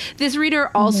 I think. This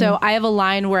reader also, I have a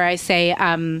line where I say,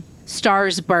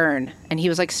 stars burn. And he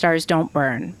was like, stars don't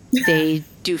burn. They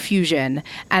do fusion.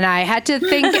 And I had to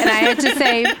think and I had to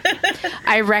say,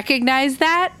 I recognize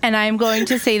that. And I'm going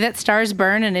to say that stars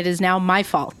burn. And it is now my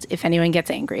fault if anyone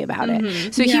gets angry about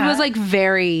it. So he was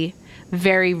very,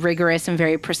 very rigorous and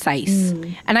very precise.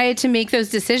 And I had to make those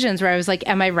decisions where I was like,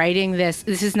 am I writing this?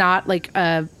 This is not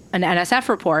an NSF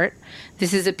report.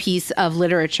 This is a piece of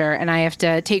literature, and I have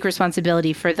to take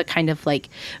responsibility for the kind of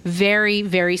very,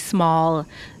 very small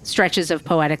stretches of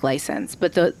poetic license.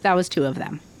 But that was two of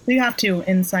them. You have to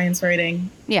in science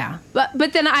writing. Yeah.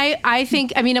 But then I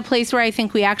think, I mean, a place where I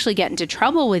think we actually get into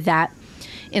trouble with that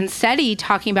in SETI,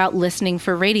 talking about listening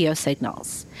for radio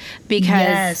signals.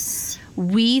 Because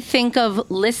we think of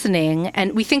listening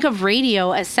and we think of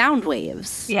radio as sound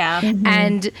waves. Yeah. Mm-hmm.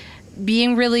 And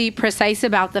being really precise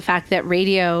about the fact that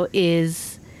radio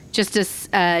is just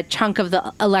a chunk of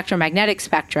the electromagnetic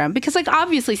spectrum. Because, like,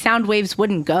 obviously sound waves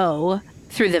wouldn't go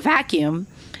through the vacuum.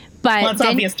 But well, it's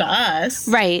obvious to us.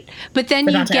 Right. But then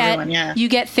but you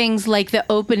get things like the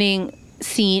opening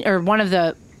scene, or one of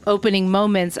the opening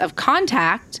moments of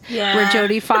Contact, where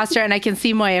Jodie Foster, and I can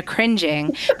see Moya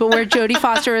cringing, but where Jodie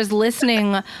Foster is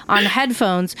listening on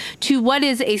headphones to what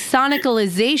is a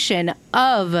sonicalization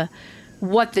of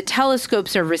what the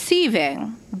telescopes are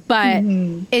receiving, but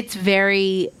it's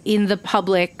very, in the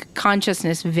public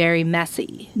consciousness, very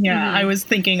messy. Yeah, I was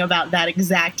thinking about that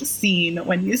exact scene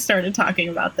when you started talking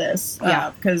about this.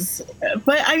 But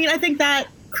I mean, I think that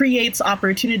creates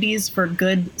opportunities for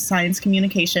good science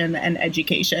communication and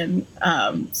education.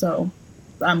 So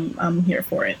I'm here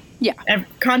for it. Yeah.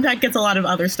 Contact gets a lot of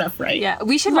other stuff right. Yeah,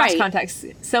 we should watch Contact.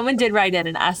 Someone did write in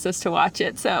and asked us to watch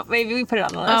it, so maybe we put it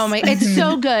on the list. Oh my, it's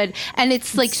so good. And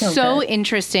it's like so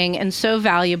interesting and so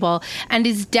valuable. And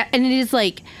it is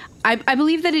like, I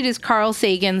believe that it is Carl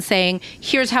Sagan saying,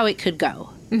 here's how it could go.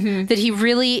 Mm-hmm. That he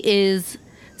really is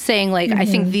saying, like, I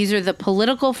think these are the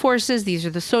political forces, these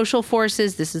are the social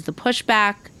forces, this is the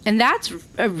pushback. And that's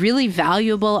a really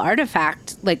valuable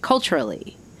artifact, like,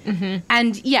 culturally. Mm-hmm.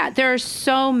 And yeah, there are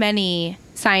so many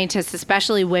scientists,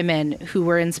 especially women, who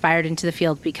were inspired into the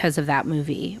field because of that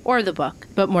movie or the book,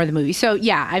 but more the movie. So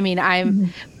yeah, I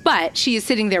mean, but she is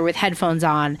sitting there with headphones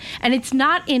on, and it's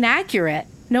not inaccurate.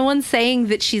 No one's saying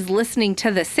that she's listening to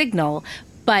the signal,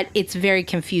 but it's very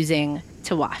confusing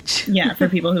to watch. Yeah, for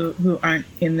people who aren't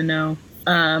in the know.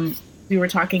 We were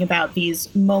talking about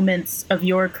these moments of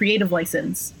your creative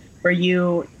license where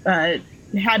you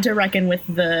had to reckon with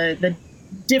the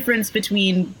difference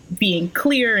between being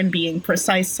clear and being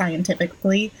precise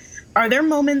scientifically. Are there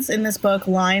moments in this book,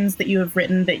 lines that you have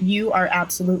written that you are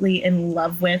absolutely in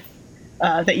love with,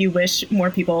 that you wish more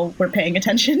people were paying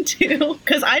attention to?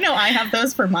 Because I know I have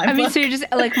those for my book. I mean, so you're just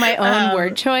like my own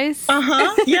word choice?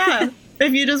 Yeah.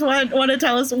 If you just want to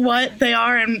tell us what they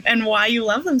are and why you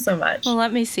love them so much. Well,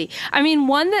 let me see. I mean,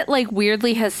 one that like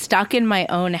weirdly has stuck in my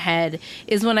own head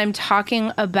is when I'm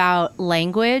talking about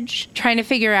language, trying to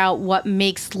figure out what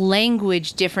makes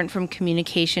language different from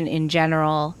communication in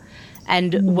general,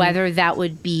 and whether that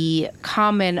would be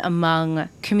common among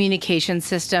communication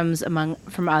systems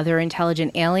from other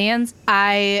intelligent aliens.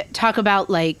 I talk about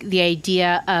like the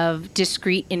idea of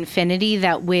discrete infinity,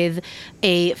 that with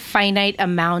a finite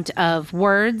amount of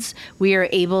words, we are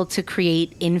able to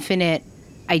create infinite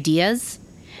ideas.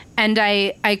 And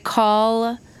I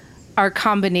call our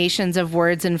combinations of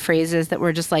words and phrases that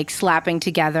we're just like slapping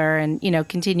together and, you know,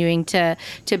 continuing to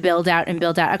build out and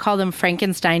build out. I call them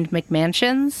Frankenstein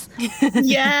McMansions.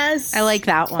 Yes. I like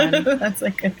that one. That's a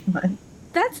good one.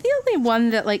 That's the only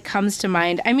one that like comes to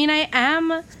mind. I mean, I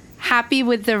am happy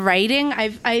with the writing.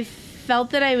 I've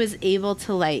felt that I was able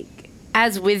to, like,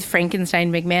 as with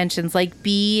Frankenstein McMansions, like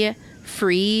be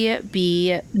free,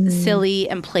 be silly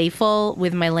and playful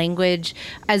with my language,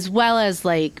 as well as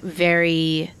like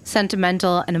very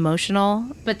sentimental and emotional.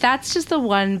 But that's just the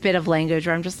one bit of language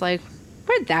where I'm just like,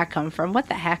 where'd that come from? What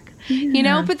the heck? Yeah. You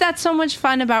know, but that's so much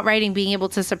fun about writing, being able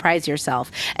to surprise yourself.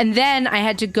 And then I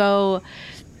had to go,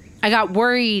 I got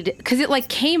worried because it like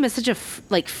came as such a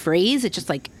phrase. It just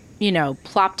like, you know,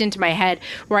 plopped into my head,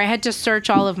 where I had to search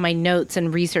all of my notes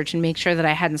and research and make sure that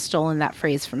I hadn't stolen that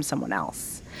phrase from someone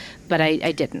else. But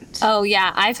I didn't. Oh,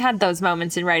 yeah. I've had those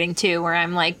moments in writing, too, where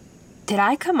I'm like, did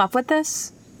I come up with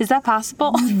this? Is that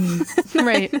possible?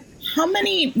 Right. How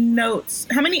many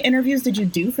interviews did you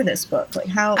do for this book? Like,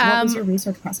 what was your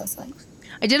research process like?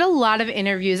 I did a lot of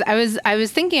interviews. I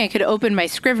was thinking I could open my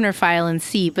Scrivener file and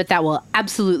see, but that will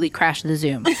absolutely crash the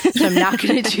Zoom. So I'm not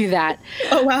going to do that.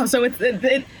 Oh, wow. So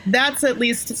that's at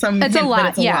least some... It's a lot,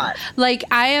 it's a lot. Like,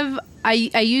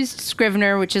 I used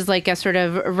Scrivener, which is like a sort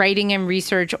of writing and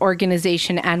research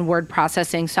organization and word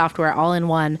processing software all in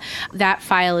one. That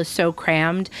file is so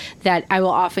crammed that I will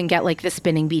often get like the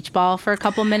spinning beach ball for a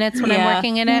couple minutes when I'm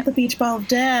working in it. The beach ball of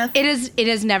death. It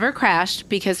has never crashed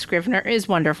because Scrivener is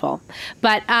wonderful.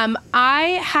 But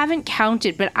I haven't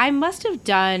counted, but I must have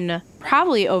done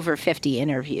probably over 50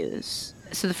 interviews.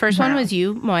 So the first one was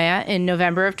you, Moya, in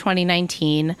November of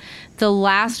 2019. The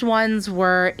last ones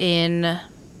were in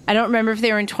I don't remember if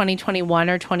they were in 2021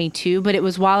 or 22, but it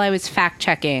was while I was fact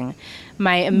checking.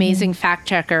 My amazing fact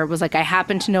checker was like, I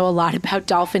happen to know a lot about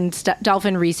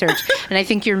dolphin research, and I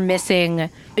think you're missing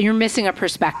a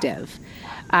perspective.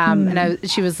 And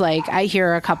she was like, I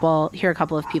hear a couple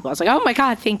of people. I was like, oh my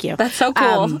God, thank you. That's so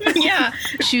cool. Yeah.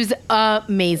 She was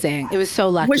amazing. It was so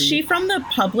lucky. Was she from the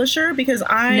publisher? Because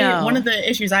one of the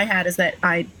issues I had is that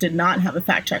I did not have a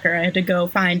fact checker. I had to go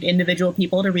find individual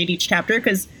people to read each chapter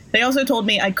because they also told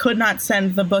me I could not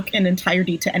send the book in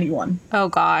entirety to anyone. Oh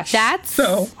gosh. That's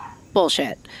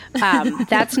bullshit.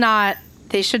 That's not...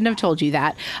 They shouldn't have told you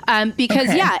that. Because,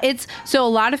 it's... So a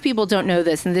lot of people don't know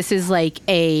this, and this is like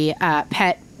a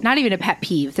pet... Not even a pet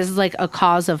peeve. This is like a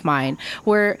cause of mine,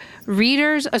 where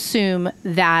readers assume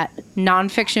that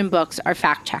nonfiction books are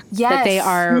fact checked, that they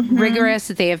are rigorous,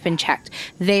 that they have been checked.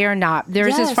 They are not.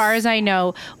 There's, as far as I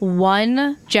know,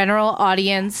 one general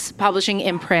audience publishing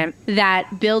imprint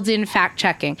that builds in fact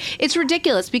checking. It's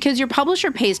ridiculous because your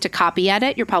publisher pays to copy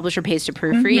edit, your publisher pays to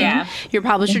proofread, your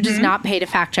publisher does not pay to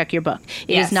fact check your book.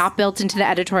 It is not built into the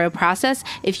editorial process.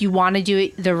 If you want to do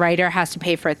it, the writer has to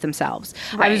pay for it themselves.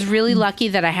 Right. I was really lucky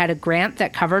that I had a grant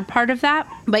that covered part of that.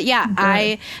 But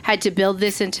I had to build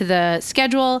this into the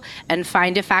schedule and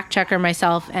find a fact checker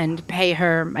myself and pay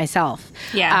her myself.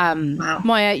 Yeah.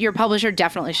 Moya, your publisher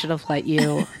definitely should have let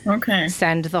you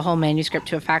send the whole manuscript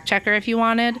to a fact checker if you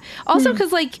wanted. Also,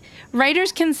 because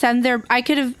writers can send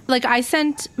I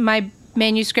sent my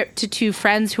manuscript to 2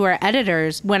 friends who are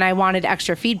editors when I wanted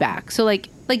extra feedback. So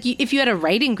if you had a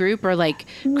writing group or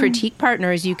critique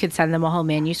partners, you could send them a whole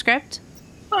manuscript.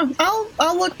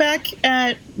 I'll look back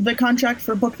at the contract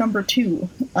for book number 2.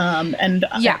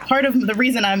 Part of the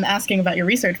reason I'm asking about your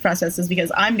research process is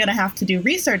because I'm going to have to do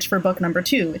research for book number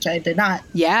 2, which I did not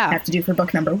have to do for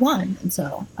book number 1. And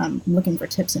so I'm looking for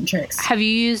tips and tricks. Have you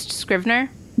used Scrivener?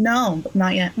 No,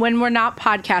 not yet. When we're not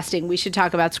podcasting, we should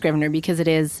talk about Scrivener because it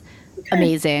is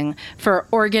amazing for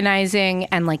organizing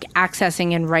and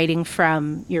accessing and writing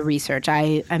from your research.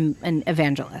 I'm an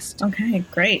evangelist. Okay,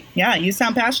 great. Yeah, you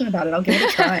sound passionate about it. I'll give it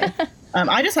a try.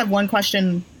 I just have one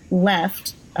question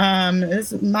left.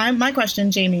 This is my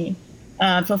question, Jaime.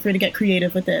 Feel free to get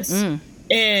creative with this.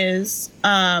 Is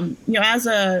as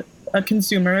a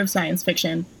consumer of science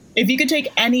fiction, if you could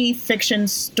take any fiction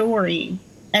story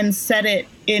and set it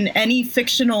in any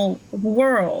fictional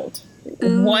world.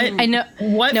 What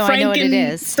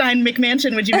Frankenstein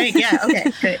McMansion would you make? Yeah,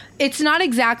 okay, great. It's not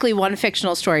exactly one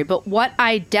fictional story, but what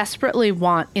I desperately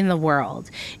want in the world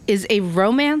is a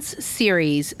romance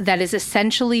series that is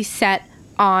essentially set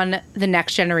on the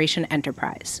Next Generation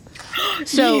Enterprise.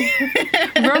 So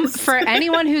for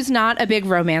anyone who's not a big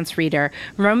romance reader,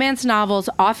 romance novels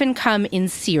often come in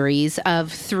series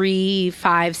of 3,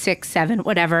 5, 6, 7,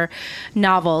 whatever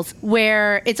novels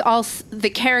where it's all the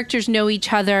characters know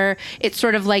each other. It's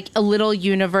sort of like a little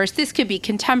universe. This could be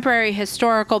contemporary,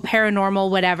 historical, paranormal,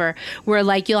 whatever, where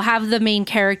you'll have the main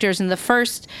characters in the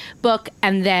first book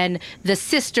and then the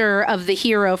sister of the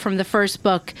hero from the first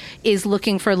book is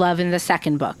looking for love in the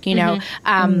second book.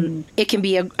 It can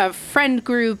be a friend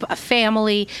group, a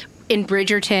family. In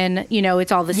Bridgerton,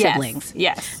 it's all the siblings.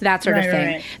 Yes. That sort of thing.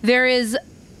 Right. There is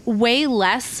way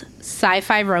less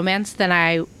sci-fi romance than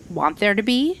I want there to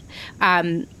be.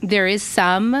 There is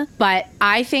some, but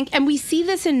I think, and we see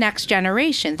this in Next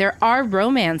Generation, there are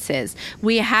romances.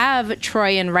 We have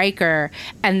Troy and Riker,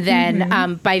 and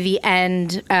then by the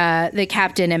end, the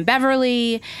Captain and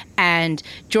Beverly, and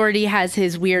Geordi has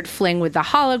his weird fling with the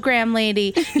hologram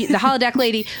lady, the holodeck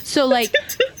lady. So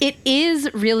it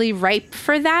is really ripe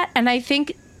for that. And I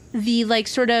think the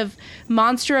sort of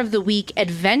monster of the week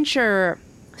adventure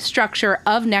structure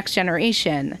of Next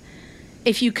Generation,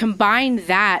 if you combine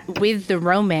that with the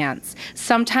romance,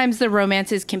 sometimes the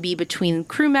romances can be between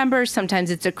crew members.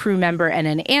 Sometimes it's a crew member and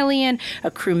an alien,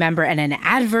 a crew member and an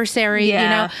adversary.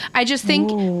 I just think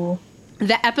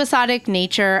the episodic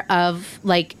nature of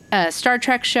a Star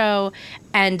Trek show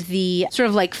and the sort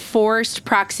of forced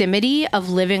proximity of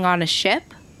living on a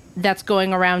ship that's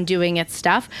going around doing its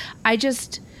stuff.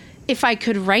 If I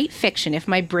could write fiction, if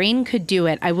my brain could do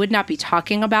it, I would not be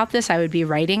talking about this. I would be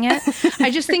writing it.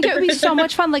 I just think it would be so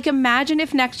much fun. Imagine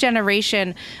if Next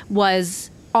Generation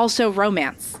was also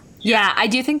romance. Yeah, I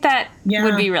do think that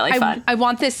would be really fun. I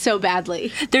want this so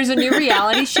badly. There's a new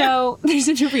reality show. There's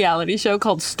a new reality show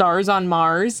called Stars on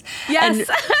Mars. Yes.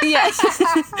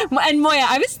 And Moya,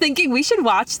 I was thinking we should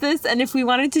watch this, and if we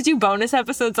wanted to do bonus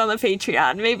episodes on the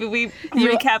Patreon, maybe we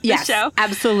recap the show.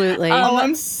 Absolutely.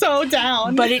 I'm so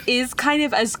down. But it is kind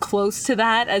of as close to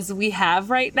that as we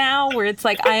have right now, where it's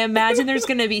I imagine there's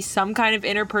going to be some kind of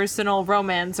interpersonal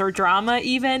romance or drama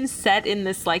even set in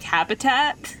this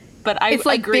habitat. but I It's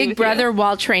like agree Big with Brother you.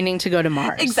 while training to go to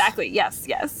Mars. Exactly. Yes.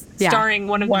 Yeah. Starring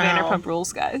one of Wow. the Vanderpump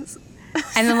Rules guys.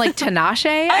 And then like Tinashe,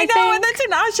 I know, think. and then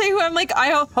Tinashe, who I'm like, I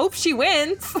hope she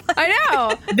wins. I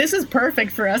know. This is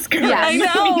perfect for us, Corinne. Yeah, I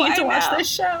know, We need to I watch know. this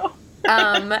show.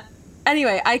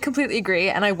 Anyway, I completely agree,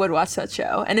 and I would watch that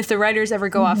show. And if the writers ever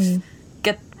go off,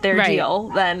 get their Right. deal,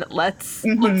 then let's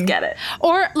get it.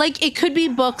 Or like it could be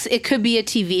books, it could be a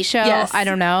TV show. Yes. I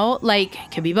don't know. Like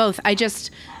it could be both.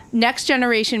 Next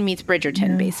Generation meets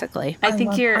Bridgerton, basically. I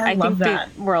think I love the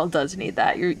that. world does need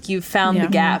that. You've found Yeah.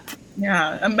 the gap.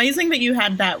 Yeah, amazing that you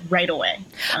had that right away.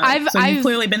 I've you've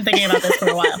clearly been thinking about this for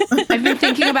a while. I've been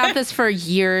thinking about this for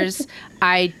years.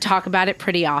 I talk about it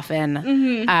pretty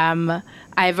often.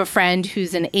 I have a friend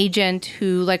who's an agent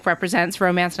who like represents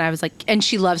romance, and I was like, and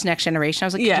she loves Next Generation. I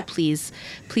was like, Yeah. could you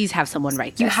please have someone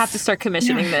write this? You have to start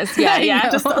commissioning this. Yeah.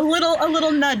 Just a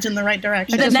little nudge in the right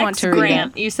direction. I The just want next to read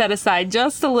grant you set aside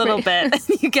just a little bit.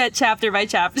 You get chapter by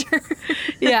chapter.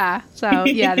 Yeah. So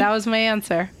yeah, that was my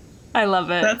answer. I love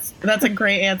it. That's a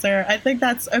great answer. I think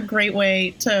that's a great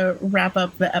way to wrap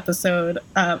up the episode.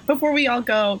 Before we all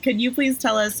go, can you please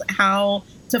tell us how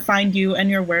to find you and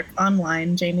your work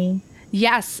online, Jaime?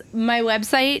 Yes, my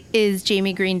website is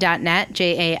jamiegreen.net,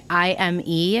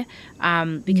 JAIME,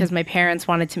 because my parents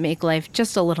wanted to make life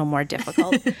just a little more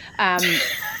difficult.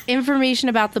 Information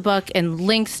about the book and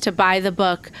links to buy the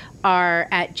book are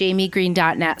at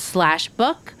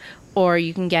jamiegreen.net/book, or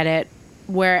you can get it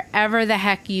wherever the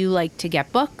heck you like to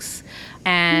get books.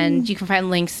 And you can find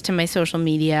links to my social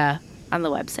media on the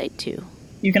website too.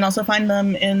 You can also find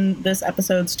them in this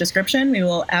episode's description. We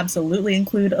will absolutely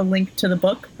include a link to the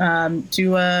book,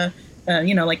 to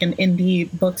like an indie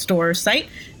bookstore site.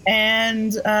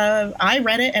 And I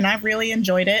read it and I really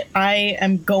enjoyed it. I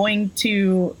am going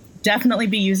to definitely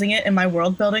be using it in my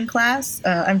world building class.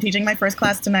 I'm teaching my first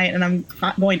class tonight, and I'm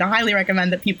going to highly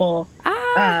recommend that people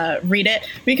read it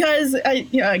because,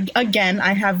 again,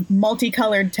 I have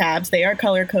multicolored tabs. They are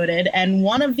color coded, and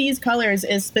one of these colors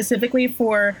is specifically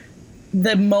for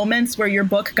the moments where your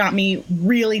book got me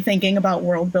really thinking about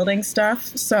world building stuff.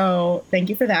 So thank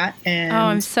you for that. And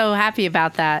I'm so happy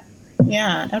about that.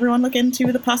 yeah, everyone look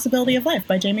into The Possibility of Life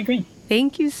by Jaime Green.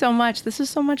 Thank you so much. This was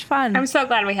so much fun. I'm so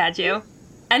glad we had you.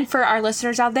 And for our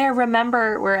listeners out there,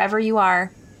 remember, wherever you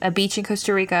are, a beach in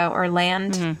Costa Rica or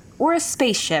land or a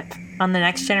spaceship on the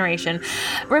Next Generation,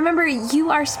 remember,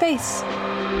 you are space.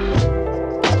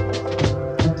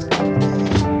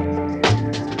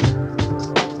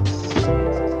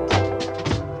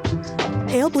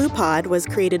 Pale Blue Pod was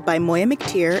created by Moya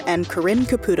McTeer and Corinne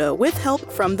Caputo with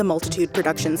help from the Multitude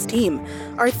Productions team.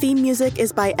 Our theme music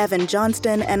is by Evan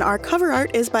Johnston, and our cover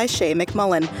art is by Shay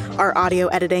McMullen. Our audio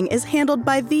editing is handled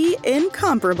by the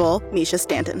incomparable Misha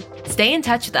Stanton. Stay in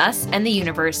touch with us and the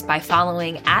universe by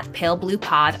following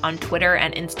 @PaleBluePod on Twitter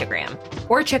and Instagram,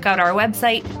 or check out our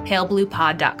website,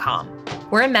 palebluepod.com.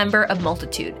 We're a member of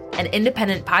Multitude, an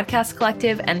independent podcast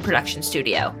collective and production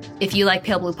studio. If you like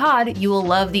Pale Blue Pod, you will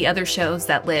love the other shows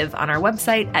that live on our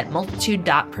website at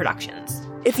multitude.productions.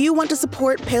 If you want to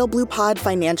support Pale Blue Pod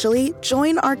financially,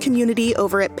 join our community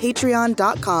over at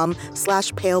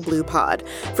patreon.com/palebluepod.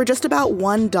 For just about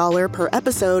 $1 per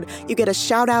episode, you get a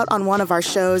shout out on one of our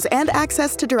shows and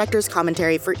access to director's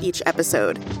commentary for each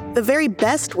episode. The very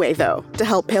best way, though, to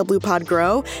help Pale Blue Pod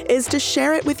grow is to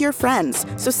share it with your friends.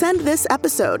 So send this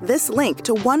episode, this link,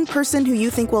 to one person who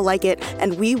you think will like it,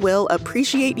 and we will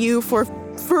appreciate you for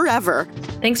forever.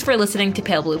 Thanks for listening to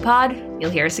Pale Blue Pod.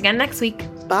 You'll hear us again next week.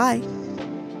 Bye.